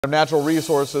Natural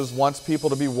Resources wants people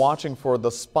to be watching for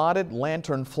the spotted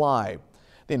lanternfly.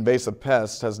 The invasive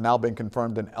pest has now been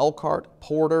confirmed in Elkhart,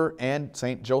 Porter, and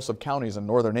St. Joseph counties in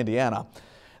northern Indiana.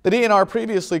 The DNR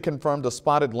previously confirmed a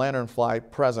spotted lanternfly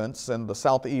presence in the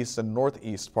southeast and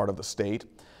northeast part of the state.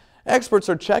 Experts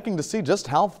are checking to see just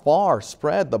how far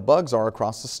spread the bugs are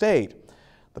across the state.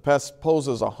 The pest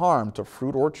poses a harm to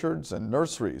fruit orchards and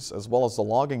nurseries, as well as the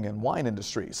logging and wine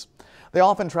industries. They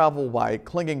often travel by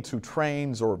clinging to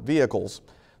trains or vehicles.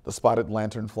 The spotted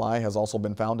lanternfly has also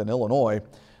been found in Illinois.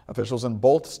 Officials in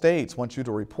both states want you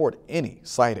to report any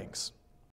sightings.